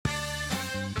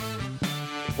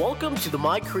Welcome to the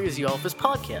My Crazy Office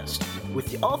podcast with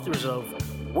the authors of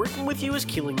Working With You Is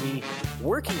Killing Me,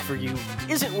 Working For You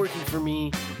Isn't Working For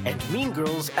Me, and Mean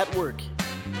Girls at Work,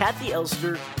 Kathi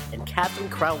Elster and Katherine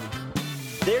Crowley.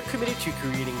 They're committed to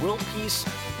creating world peace,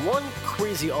 one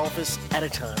crazy office at a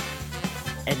time.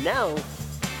 And now,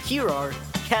 here are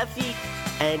Kathi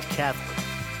and Katherine.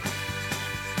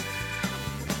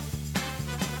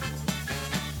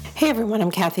 Hey everyone,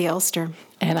 I'm Kathi Elster.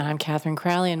 And I'm Katherine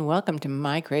Crowley, and welcome to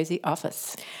My Crazy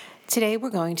Office. Today we're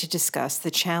going to discuss the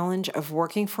challenge of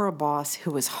working for a boss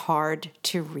who is hard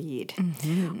to read.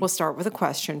 We'll start with a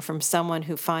question from someone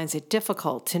who finds it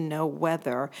difficult to know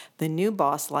whether the new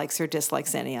boss likes or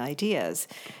dislikes any ideas.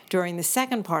 During the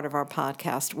second part of our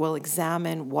podcast, we'll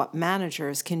examine what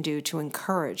managers can do to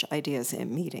encourage ideas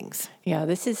in meetings. Yeah,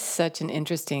 this is such an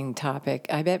interesting topic.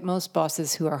 I bet most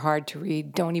bosses who are hard to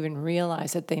read don't even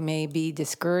realize that they may be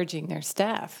discouraging their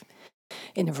staff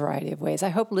in a variety of ways. I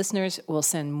hope listeners will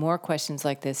send more questions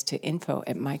like this to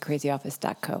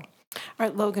info@mycrazyoffice.co. All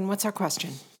right, Logan, what's our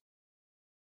question?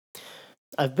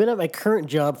 I've been at my current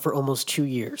job for almost 2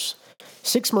 years.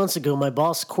 6 months ago, my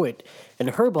boss quit,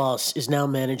 and her boss is now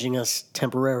managing us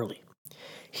temporarily.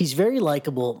 He's very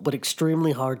likable, but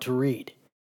extremely hard to read.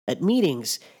 At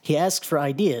meetings, he asks for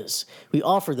ideas, we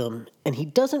offer them, and he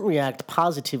doesn't react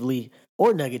positively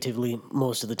or negatively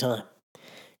most of the time.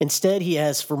 Instead, he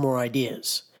asks for more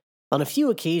ideas. On a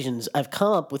few occasions, I've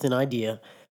come up with an idea,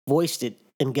 voiced it,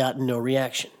 and gotten no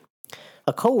reaction.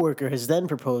 A coworker has then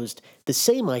proposed the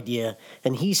same idea,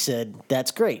 and he said, "That's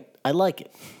great, I like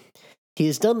it." He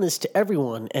has done this to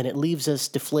everyone, and it leaves us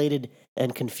deflated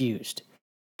and confused.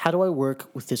 How do I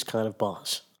work with this kind of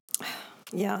boss?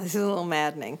 Yeah, this is a little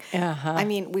maddening. I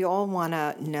mean, we all want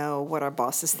to know what our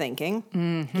boss is thinking.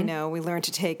 You know, we learn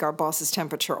to take our boss's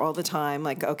temperature all the time.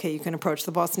 Like, okay, you can approach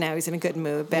the boss now. He's in a good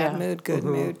mood, bad mood, good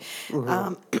mood.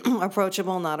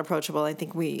 Approachable, not approachable. I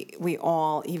think we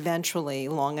all eventually,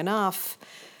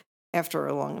 after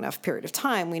a long enough period of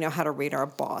time, we know how to read our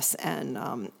boss,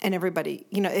 and everybody,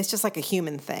 you know, it's just like a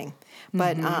human thing.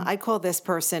 But I call this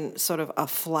person sort of a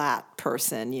flat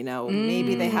person. You know,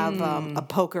 maybe they have a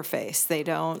poker face. They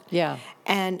don't. Yeah.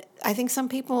 And I think some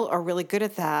people are really good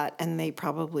at that, and they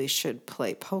probably should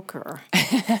play poker,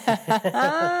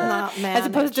 not manage. As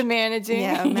opposed to managing.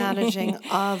 Yeah, managing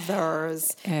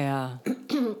others. Yeah.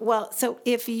 Well, so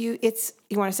if you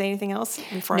want to say anything else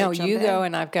before I jump in? No, you go,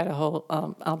 and I've got a whole,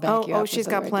 I'll back you up. Oh, she's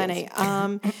got plenty.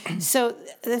 So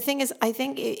the thing is, I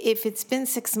think if it's been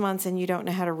 6 months and you don't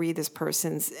know how to read this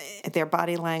person's, their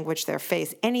body language, their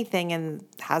face, anything, and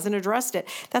hasn't addressed it,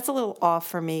 that's a little off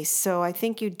for me. So I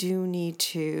think you do need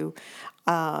to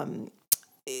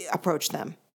approach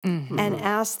them. And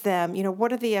ask them, you know,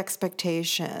 what are the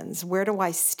expectations? Where do I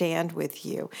stand with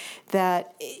you?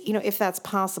 That, you know, if that's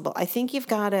possible, I think you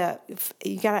got to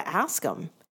ask them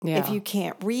if you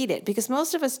can't read it, because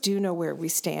most of us do know where we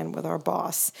stand with our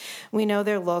boss. We know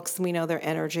their looks, we know their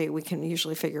energy, we can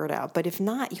usually figure it out. But if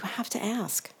not, you have to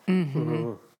ask.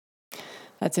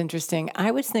 That's interesting. I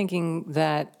was thinking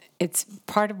that it's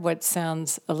part of what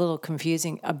sounds a little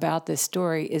confusing about this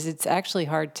story is it's actually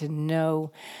hard to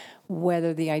know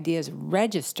whether the ideas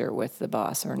register with the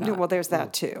boss or not. Well, there's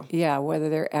that too. Yeah, whether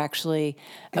they're actually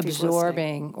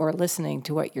absorbing or listening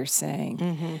to what you're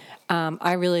saying.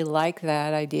 I really like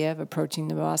that idea of approaching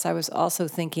the boss. I was also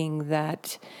thinking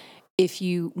that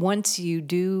once you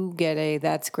do get a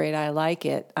 "that's great, I like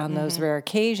it" on those rare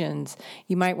occasions,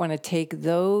 you might want to take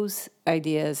those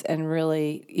ideas and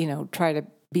really, you know, try to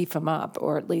beef them up,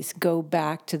 or at least go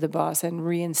back to the boss and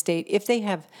reinstate if they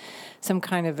have some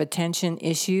kind of attention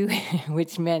issue,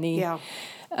 which many, you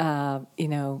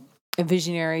know, a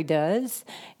visionary does.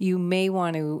 You may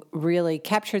want to really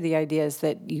capture the ideas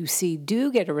that you see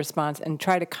do get a response and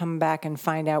try to come back and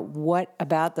find out what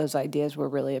about those ideas were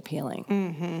really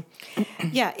appealing.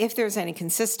 Yeah, if there's any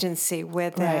consistency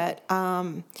with it.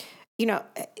 You know,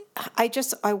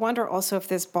 I wonder also if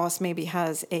this boss maybe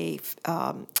has a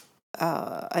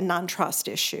non-trust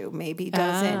issue, maybe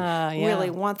doesn't really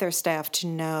want their staff to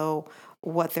know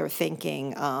what they're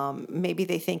thinking. Maybe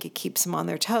they think it keeps them on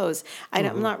their toes.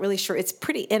 I'm not really sure. It's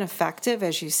pretty ineffective,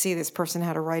 as you see. This person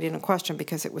had to write in a question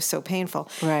because it was so painful,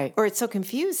 right? Or it's so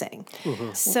confusing.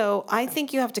 So I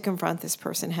think you have to confront this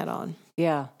person head on.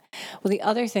 Yeah. Well, the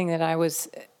other thing that I was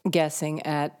guessing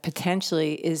at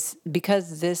potentially is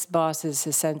because this boss is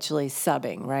essentially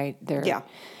subbing, right? They're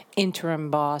interim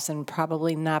boss and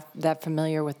probably not that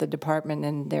familiar with the department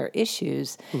and their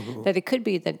issues, that it could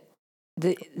be that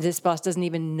this boss doesn't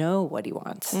even know what he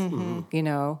wants, you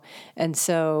know? And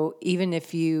so even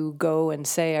if you go and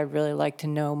say, I'd really like to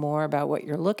know more about what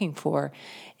you're looking for,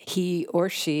 he or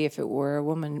she, if it were a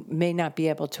woman, may not be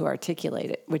able to articulate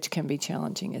it, which can be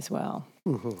challenging as well.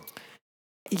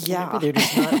 Yeah. Maybe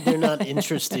they're not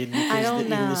interested because I don't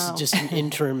know. this is just an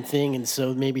interim thing, and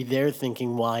so maybe they're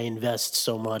thinking, why invest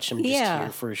so much? I'm just here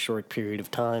for a short period of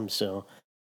time, so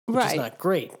which is not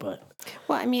great, but...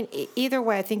 Well, I mean, either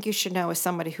way, I think you should know as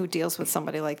somebody who deals with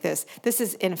somebody like this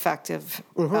is ineffective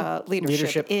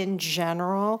leadership in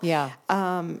general. Yeah.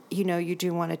 You know, you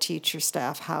do want to teach your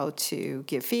staff how to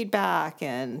give feedback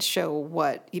and show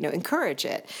what, you know, encourage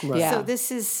it. Right. Yeah. So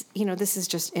this is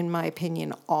just, in my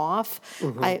opinion, off.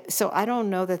 So I don't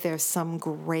know that there's some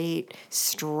great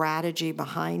strategy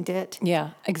behind it.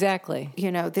 Yeah, exactly.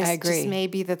 You know, this I agree. just may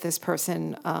be that this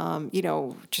person, you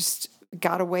know, just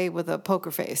got away with a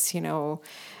poker face, you know,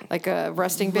 like a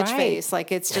resting bitch face. Like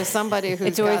it's just somebody who's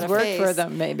it's always got a worked face. for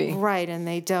them, maybe. Right, and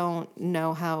they don't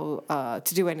know how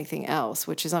to do anything else,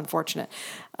 which is unfortunate.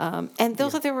 And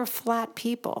those they were flat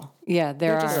people. Yeah,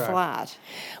 They're just flat.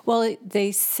 Well,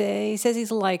 he says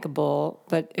he's likable,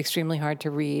 but extremely hard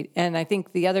to read. And I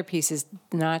think the other piece is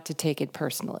not to take it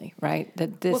personally, right?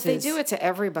 That this Well, if they do it to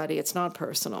everybody, it's not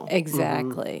personal.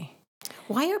 Exactly.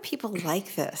 Why are people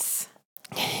like this?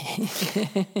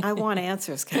 I want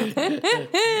answers, Kathy.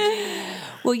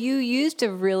 Well, you used a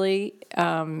really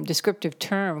descriptive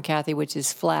term, Kathy, which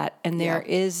is flat. And there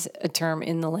is a term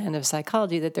in the land of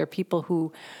psychology that there are people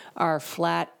who are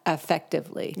flat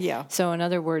affectively. Yeah. So in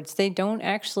other words, they don't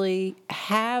actually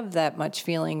have that much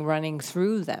feeling running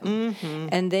through them.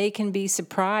 And they can be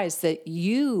surprised that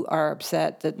you are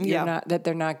upset that you're not, that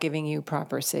they're not giving you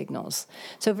proper signals.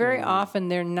 So very often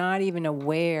they're not even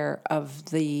aware of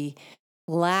the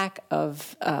lack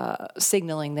of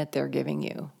signaling that they're giving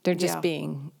you. They're just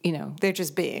being, you know. They're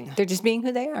just being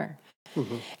who they are.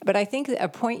 But I think that a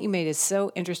point you made is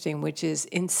so interesting, which is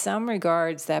in some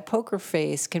regards that poker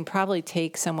face can probably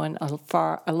take someone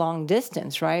a long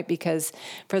distance, right? Because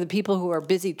for the people who are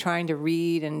busy trying to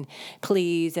read and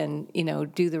please and, you know,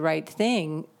 do the right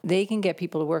thing, they can get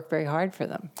people to work very hard for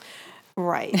them.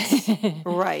 Right.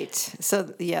 Right.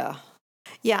 So, yeah.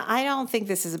 Yeah, I don't think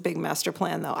this is a big master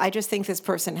plan, though. I just think this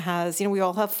person has, you know, we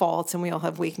all have faults and we all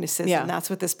have weaknesses, and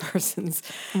that's what this person's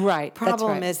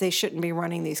problem is. They shouldn't be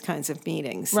running these kinds of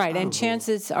meetings. Right, and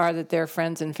chances are that their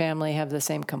friends and family have the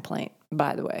same complaint,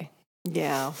 by the way.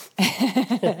 Yeah.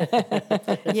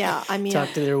 Yeah, I mean...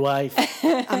 Talk to their wife.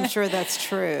 I'm sure that's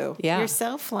true. Yeah. You're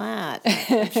so flat.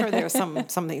 I'm sure there's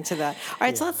something to that. All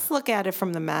right, so let's look at it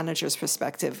from the manager's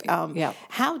perspective.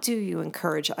 How do you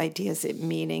encourage ideas at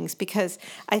meetings? Because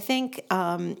I think...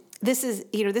 this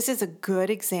is a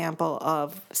good example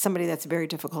of somebody that's very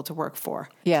difficult to work for.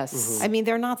 Yes. I mean,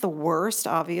 they're not the worst,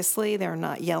 obviously. They're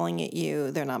not yelling at you.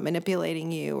 They're not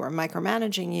manipulating you or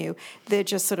micromanaging you. They're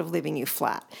just sort of leaving you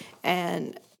flat.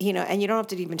 And, you know, and you don't have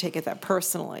to even take it that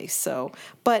personally. So,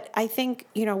 but I think,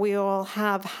 you know, we all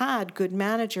have had good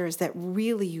managers that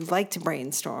really you like to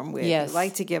brainstorm with. Yes. You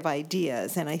like to give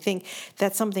ideas. And I think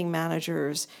that's something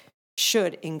managers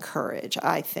should encourage,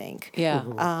 I think.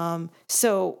 Yeah.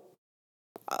 So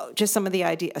just some of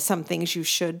the some things you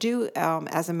should do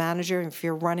as a manager. If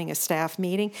you're running a staff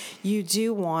meeting, you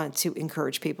do want to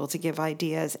encourage people to give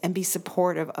ideas and be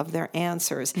supportive of their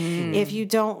answers. If you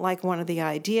don't like one of the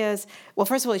ideas, well,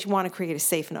 first of all, you want to create a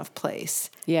safe enough place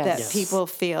that people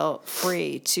feel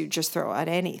free to just throw out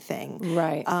anything.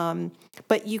 Right.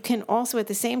 But you can also at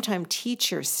the same time teach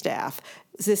your staff.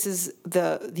 This is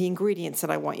the ingredients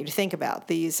that I want you to think about.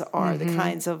 These are the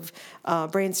kinds of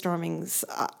brainstormings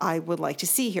I would like to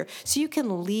see here. So you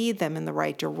can lead them in the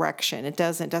right direction. It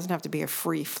doesn't have to be a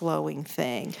free-flowing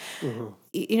thing.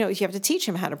 You know, you have to teach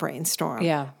them how to brainstorm.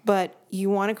 Yeah. But you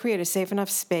want to create a safe enough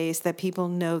space that people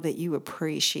know that you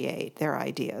appreciate their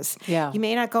ideas. Yeah. You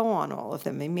may not go on all of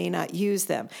them. You may not use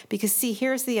them. Because, see,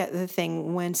 here's the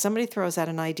thing. When somebody throws out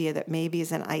an idea that maybe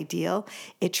is an ideal,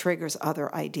 it triggers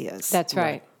other ideas. That's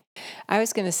right. I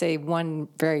was going to say one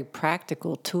very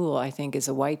practical tool, I think, is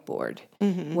a whiteboard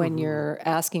when you're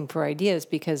asking for ideas,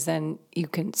 because then you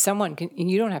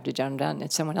don't have to jot them down,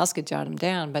 and someone else could jot them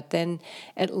down, but then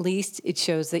at least it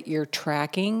shows that you're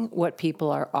tracking what people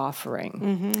are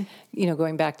offering. You know,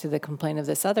 going back to the complaint of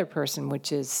this other person,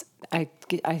 which is, I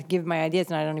give my ideas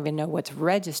and I don't even know what's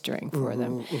registering for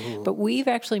them. But we've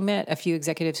actually met a few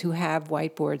executives who have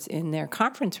whiteboards in their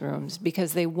conference rooms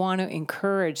because they want to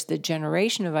encourage the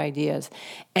generation of ideas.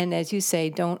 And as you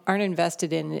say, aren't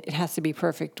invested in it has to be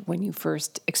perfect when you first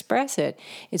first express it.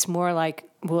 It's more like,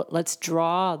 well, let's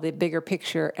draw the bigger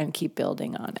picture and keep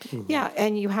building on it. Mm-hmm. Yeah,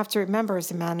 and you have to remember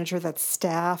as a manager that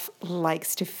staff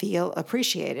likes to feel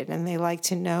appreciated, and they like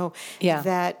to know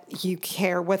that you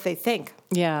care what they think.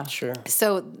 Yeah, sure.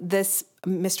 So this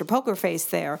Mr. Poker Face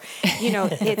there,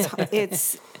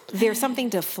 it's there's something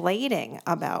deflating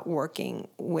about working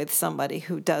with somebody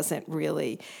who doesn't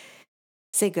really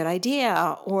say good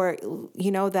idea, or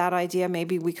that idea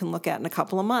maybe we can look at in a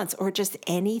couple of months, or just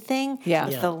anything.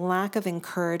 The lack of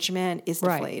encouragement is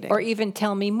deflating. Or even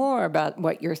tell me more about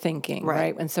what you're thinking,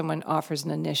 right? When someone offers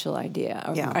an initial idea.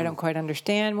 I don't quite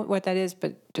understand what that is,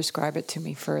 but describe it to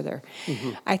me further.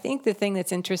 Mm-hmm. I think the thing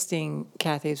that's interesting,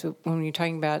 Kathy, is when you're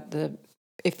talking about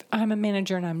if I'm a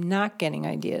manager and I'm not getting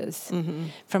ideas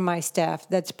from my staff,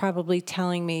 that's probably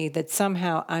telling me that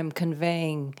somehow I'm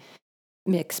conveying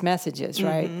mixed messages,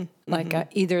 right? Mm-hmm. Like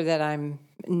either that I'm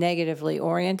negatively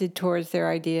oriented towards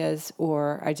their ideas,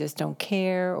 or I just don't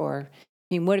care. Or,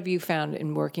 what have you found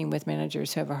in working with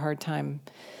managers who have a hard time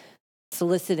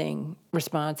soliciting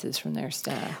responses from their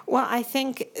staff? Well, I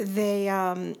think they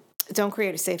don't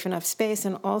create a safe enough space,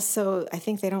 and also I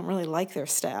think they don't really like their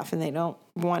staff, and they don't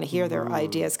want to hear their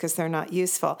ideas because they're not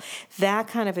useful. That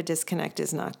kind of a disconnect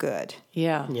is not good.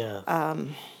 Yeah.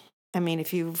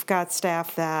 If you've got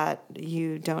staff that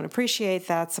you don't appreciate,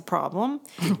 that's a problem.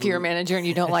 If you're a manager and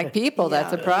you don't like people,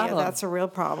 that's a problem. Yeah, that's a real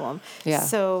problem. Yeah.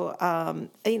 So,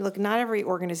 look, not every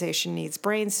organization needs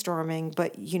brainstorming,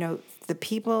 but, the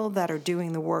people that are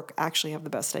doing the work actually have the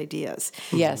best ideas.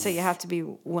 Yes. So you have to be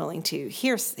willing to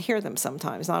hear them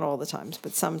sometimes, not all the times,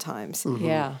 but sometimes. Mm-hmm.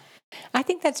 Yeah. I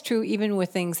think that's true even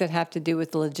with things that have to do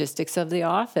with the logistics of the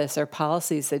office or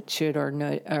policies that should or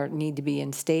need to be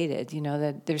instated.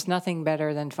 That there's nothing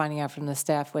better than finding out from the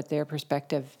staff what their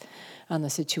perspective on the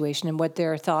situation and what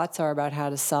their thoughts are about how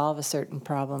to solve a certain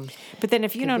problem. But then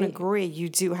if you don't agree, you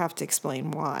do have to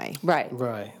explain why. Right.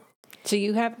 So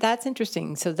that's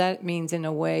interesting. So that means in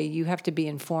a way you have to be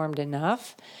informed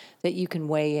enough that you can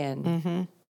weigh in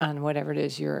on whatever it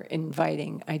is you're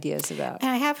inviting ideas about.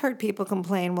 And I have heard people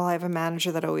complain, well, I have a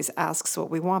manager that always asks what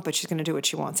we want, but she's going to do what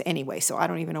she wants anyway, so I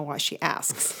don't even know why she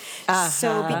asks.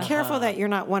 So be careful that you're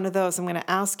not one of those, I'm going to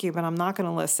ask you, but I'm not going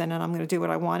to listen, and I'm going to do what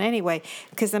I want anyway,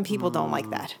 because then people don't like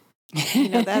that.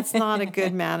 That's not a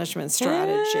good management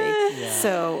strategy. Yeah.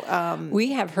 So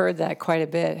we have heard that quite a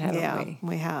bit, haven't we?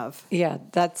 We have. Yeah,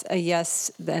 that's a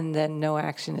yes, and then no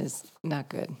action is not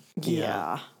good.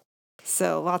 Yeah.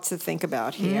 So lots to think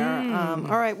about here.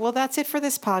 All right. Well, that's it for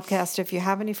this podcast. If you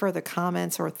have any further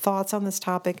comments or thoughts on this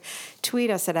topic, tweet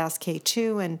us at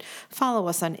AskK2 and follow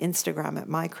us on Instagram at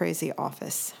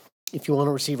MyCrazyOffice. If you want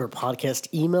to receive our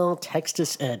podcast email, text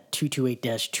us at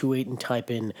 228-28 and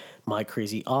type in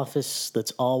MyCrazyOffice.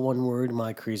 That's all one word,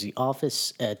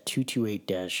 MyCrazyOffice at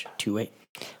 228-28.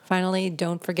 Finally,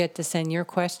 don't forget to send your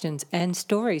questions and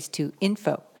stories to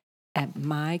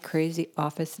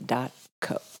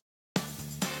info@mycrazyoffice.co.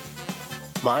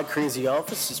 My Crazy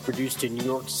Office is produced in New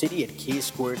York City at K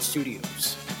Squared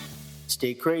Studios.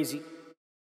 Stay crazy.